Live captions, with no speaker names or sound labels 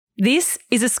This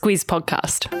is a Squiz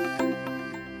podcast.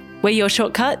 We're your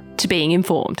shortcut to being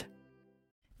informed.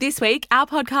 This week, our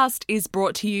podcast is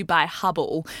brought to you by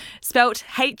Hubble, spelt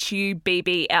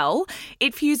Hubbl.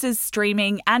 It fuses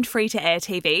streaming and free-to-air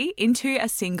TV into a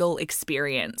single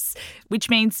experience, which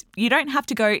means you don't have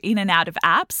to go in and out of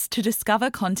apps to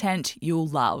discover content you'll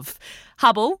love.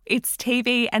 Hubble, it's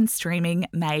TV and streaming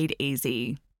made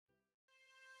easy.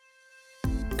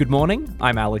 Good morning,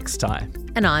 I'm Alex Ty.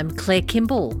 And I'm Claire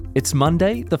Kimball. It's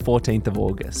Monday, the 14th of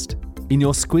August. In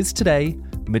your Squiz today,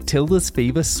 Matildas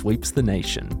fever sweeps the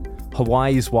nation.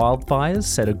 Hawaii's wildfires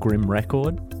set a grim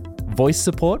record. Voice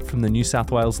support from the New South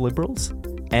Wales Liberals.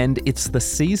 And it's the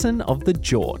season of the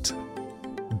jort.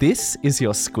 This is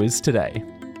your Squiz today.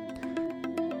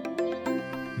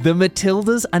 The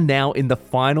Matildas are now in the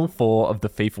final four of the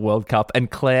FIFA World Cup, and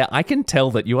Claire, I can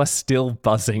tell that you are still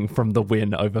buzzing from the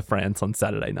win over France on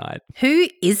Saturday night. Who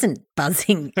isn't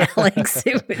buzzing, Alex?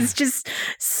 It was just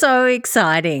so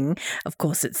exciting. Of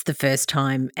course, it's the first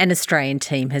time an Australian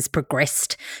team has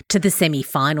progressed to the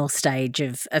semi-final stage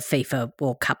of a FIFA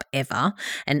World Cup ever,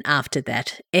 and after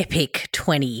that epic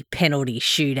 20 penalty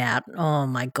shootout, oh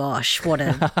my gosh, what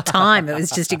a time. It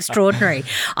was just extraordinary.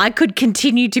 I could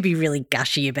continue to be really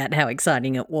gushy about how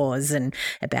exciting it was and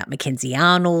about Mackenzie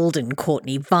Arnold and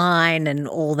Courtney Vine and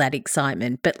all that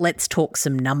excitement. But let's talk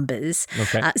some numbers.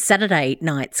 Okay. Saturday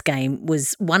night's game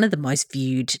was one of the most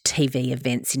viewed TV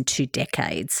events in 2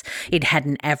 decades. It had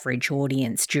an average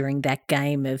audience during that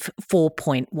game of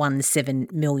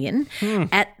 4.17 million.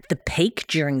 At the peak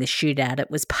during the shootout,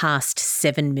 it was past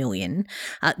 7 million.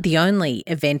 The only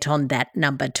event on that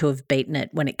number to have beaten it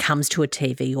when it comes to a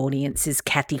TV audience is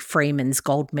Kathy Freeman's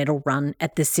gold medal run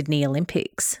at the Sydney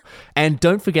Olympics. And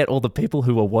don't forget all the people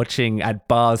who were watching at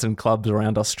bars and clubs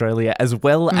around Australia, as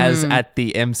well as at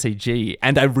the MCG.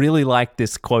 And I really like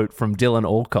this quote from Dylan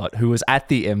Alcott, who was at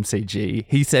the MCG.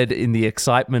 He said, in the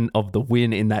excitement of the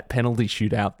win in that penalty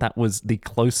shootout, that was the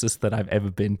closest that I've ever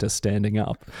been to standing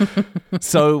up.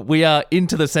 So we are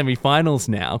into the semi-finals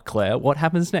now, Claire. What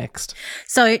happens next?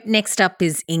 So next up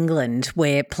is England.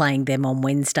 We're playing them on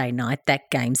Wednesday night. That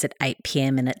game's at 8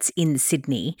 p.m. and it's in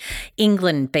Sydney.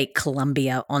 England beat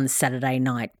Colombia on Saturday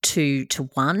night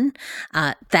 2-1.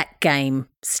 That game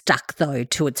stuck, though,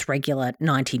 to its regular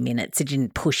 90 minutes. It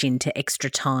didn't push into extra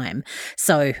time.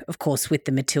 So, of course, with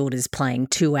the Matildas playing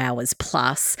 2 hours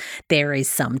plus, there is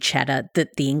some chatter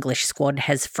that the English squad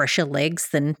has fresher legs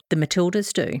than the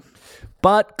Matildas do.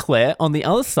 But, Claire, on the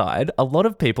other side, a lot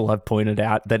of people have pointed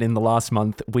out that in the last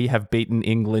month we have beaten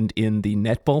England in the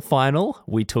netball final.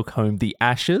 We took home the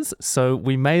Ashes, so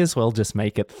we may as well just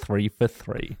make it 3 for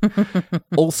 3.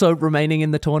 Also remaining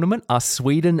in the tournament are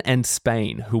Sweden and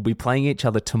Spain, who will be playing each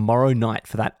other tomorrow night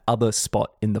for that other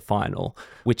spot in the final,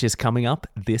 which is coming up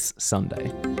this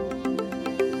Sunday.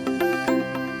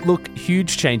 Look,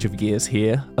 huge change of gears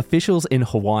here. Officials in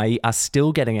Hawaii are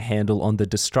still getting a handle on the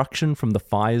destruction from the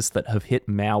fires that have hit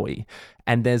Maui,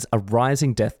 and there's a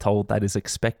rising death toll that is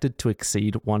expected to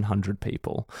exceed 100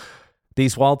 people.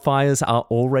 These wildfires are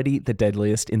already the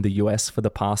deadliest in the US for the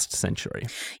past century.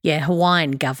 Yeah,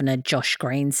 Hawaiian Governor Josh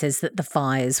Green says that the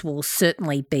fires will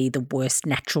certainly be the worst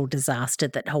natural disaster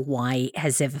that Hawaii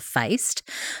has ever faced.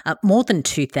 More than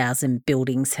 2,000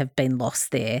 buildings have been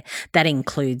lost there. That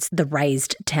includes the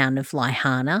raised town of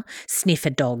Lahaina. Sniffer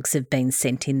dogs have been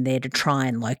sent in there to try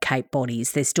and locate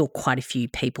bodies. There's still quite a few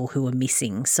people who are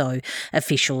missing, so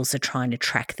officials are trying to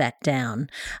track that down.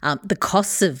 The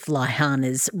costs of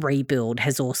Lahaina's rebuild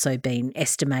has also been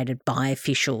estimated by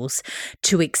officials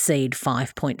to exceed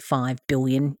 $5.5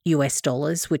 billion US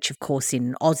dollars, which of course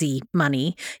in Aussie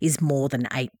money is more than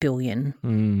 $8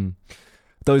 billion.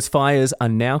 Those fires are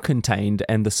now contained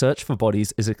and the search for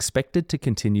bodies is expected to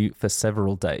continue for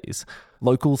several days.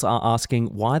 Locals are asking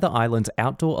why the island's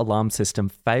outdoor alarm system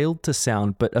failed to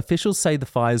sound, but officials say the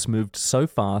fires moved so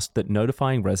fast that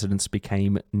notifying residents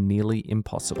became nearly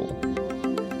impossible.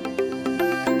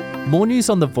 More news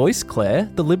on The Voice, Claire.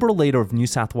 The Liberal leader of New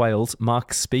South Wales,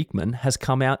 Mark Speakman, has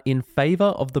come out in favour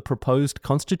of the proposed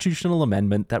constitutional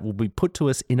amendment that will be put to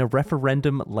us in a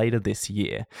referendum later this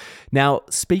year. Now,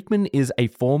 Speakman is a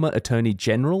former Attorney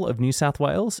General of New South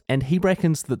Wales, and he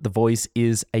reckons that The Voice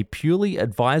is a purely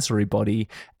advisory body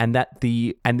and that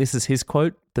and this is his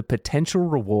quote, the potential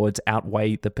rewards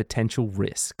outweigh the potential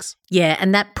risks. Yeah,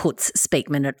 and that puts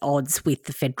Speakman at odds with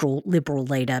the federal Liberal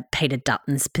leader Peter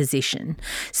Dutton's position.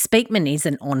 Speakman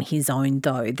isn't on his own,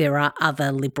 though. There are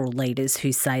other Liberal leaders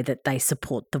who say that they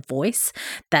support the voice.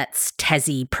 That's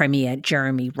Tassie Premier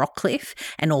Jeremy Rockcliffe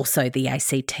and also the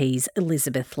ACT's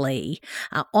Elizabeth Lee.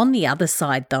 On the other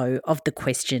side, though, of the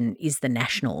question is the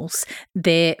Nationals.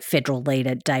 Their federal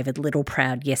leader, David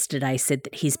Littleproud, yesterday said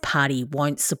that his party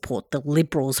won't support the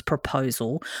Liberals'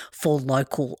 proposal for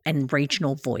local and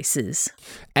regional voices.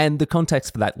 And the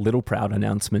context for that Littleproud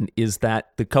announcement is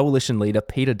that the coalition leader,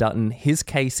 Peter Dutton, his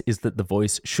case is that the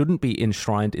voice shouldn't be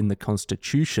enshrined in the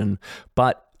Constitution,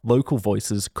 but local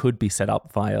voices could be set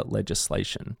up via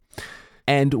legislation.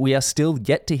 And we are still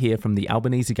yet to hear from the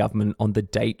Albanese government on the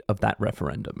date of that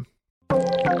referendum.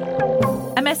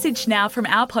 A message now from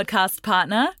our podcast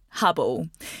partner, Hubble.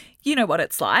 You know what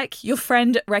it's like. Your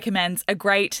friend recommends a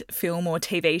great film or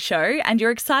TV show and you're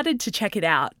excited to check it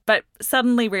out, but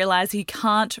suddenly realise you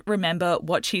can't remember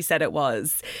what she said it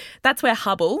was. That's where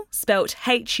Hubble, spelt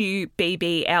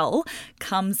Hubbl,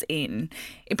 comes in.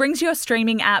 It brings your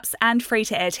streaming apps and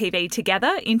free-to-air TV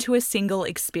together into a single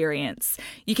experience.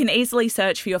 You can easily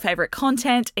search for your favourite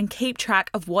content and keep track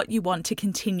of what you want to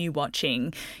continue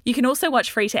watching. You can also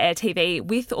watch free-to-air TV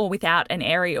with or without an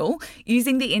aerial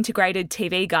using the integrated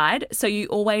TV guide so you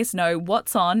always know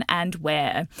what's on and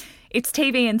where. It's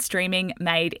TV and streaming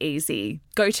made easy.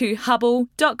 Go to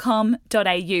hubble.com.au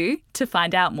to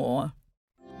find out more.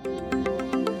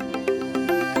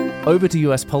 Over to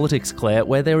US politics, Claire,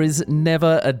 where there is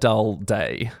never a dull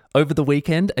day. Over the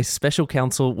weekend, a special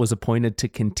counsel was appointed to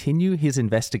continue his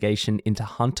investigation into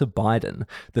Hunter Biden,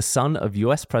 the son of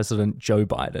US President Joe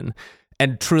Biden.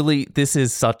 And truly, this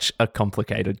is such a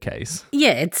complicated case.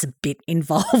 Yeah, it's a bit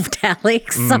involved,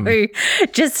 Alex. So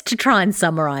just to try and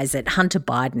summarise it, Hunter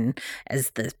Biden,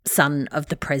 as the son of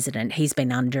the president, he's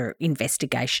been under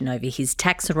investigation over his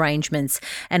tax arrangements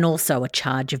and also a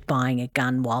charge of buying a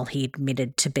gun while he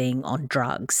admitted to being on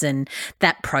drugs. And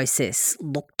that process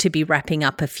looked to be wrapping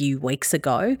up a few weeks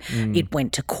ago. It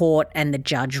went to court and the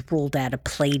judge ruled out a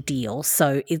plea deal,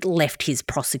 so it left his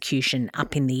prosecution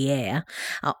up in the air.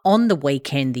 On the weekend,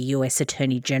 the US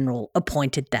Attorney General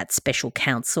appointed that special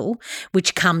counsel,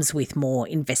 which comes with more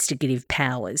investigative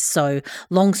powers. So,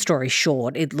 long story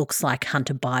short, it looks like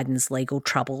Hunter Biden's legal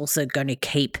troubles are going to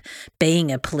keep being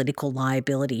a political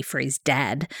liability for his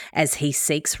dad as he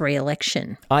seeks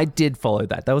re-election. I did follow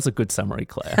that. That was a good summary,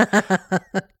 Claire.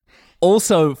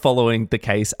 Also following the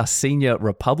case are senior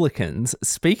Republicans.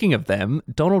 Speaking of them,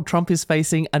 Donald Trump is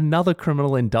facing another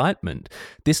criminal indictment,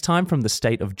 this time from the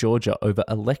state of Georgia over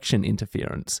election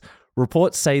interference.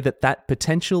 Reports say that that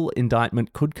potential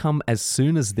indictment could come as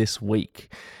soon as this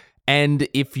week. And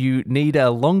if you need a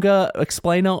longer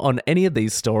explainer on any of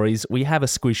these stories, we have a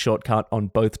squiz shortcut on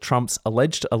both Trump's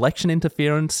alleged election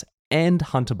interference and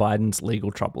Hunter Biden's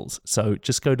legal troubles. So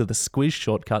just go to the Squiz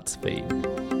Shortcuts feed.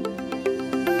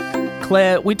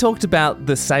 Claire, we talked about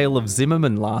the sale of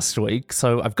Zimmerman last week,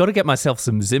 so I've got to get myself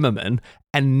some Zimmerman.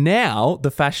 And now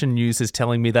the fashion news is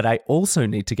telling me that I also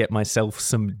need to get myself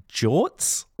some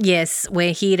jorts. Yes,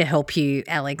 we're here to help you,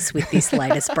 Alex, with this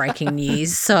latest breaking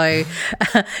news. So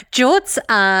jorts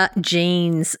are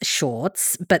jeans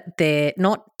shorts, but they're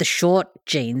not the short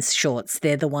jeans shorts.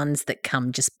 They're the ones that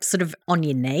come just sort of on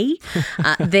your knee.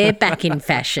 They're back in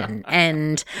fashion,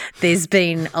 and there's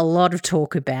been a lot of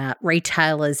talk about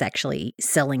retailers actually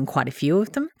selling quite a few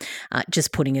of them,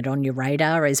 just putting it on your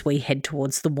radar as we head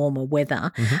towards the warmer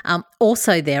weather.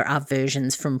 Also, there are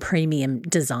versions from premium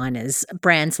designers,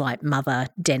 brands like Mother,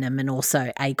 Denim and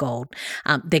also A-Gold.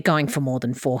 They're going for more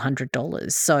than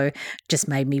 $400. So just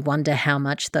made me wonder how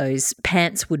much those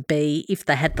pants would be if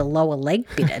they had the lower leg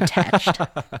bit attached.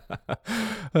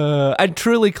 And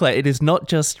truly, Claire, it is not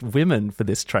just women for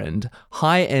this trend.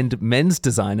 High-end men's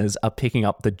designers are picking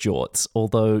up the jorts,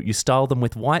 although you style them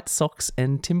with white socks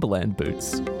and Timberland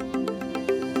boots.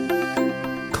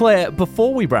 Claire,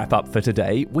 before we wrap up for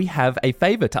today, we have a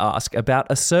favour to ask about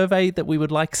a survey that we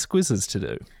would like Squizzers to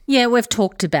do. Yeah, we've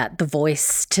talked about The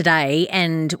Voice today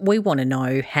and we want to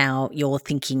know how you're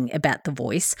thinking about The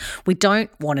Voice. We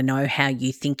don't want to know how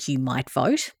you think you might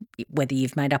vote. Whether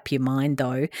you've made up your mind,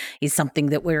 though, is something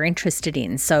that we're interested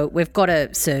in. So we've got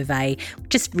a survey,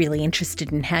 just really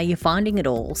interested in how you're finding it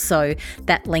all. So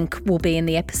that link will be in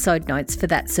the episode notes for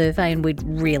that survey and we'd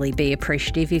really be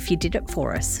appreciative if you did it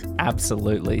for us.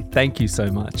 Absolutely. Thank you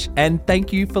so much. And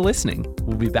thank you for listening.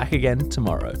 We'll be back again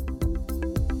tomorrow.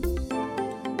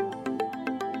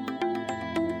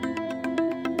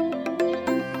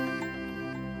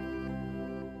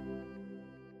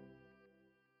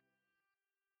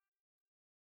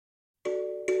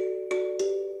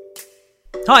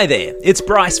 Hi there, it's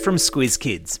Bryce from Squiz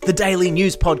Kids, the daily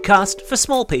news podcast for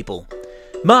small people.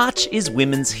 March is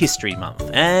Women's History Month,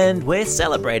 and we're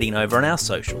celebrating over on our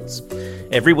socials.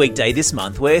 Every weekday this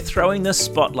month, we're throwing the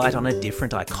spotlight on a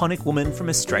different iconic woman from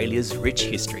Australia's rich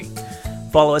history.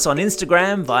 Follow us on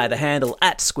Instagram via the handle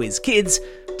 @SquizKids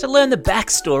to learn the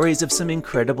backstories of some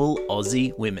incredible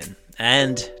Aussie women,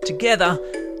 and together,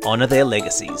 honour their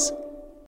legacies.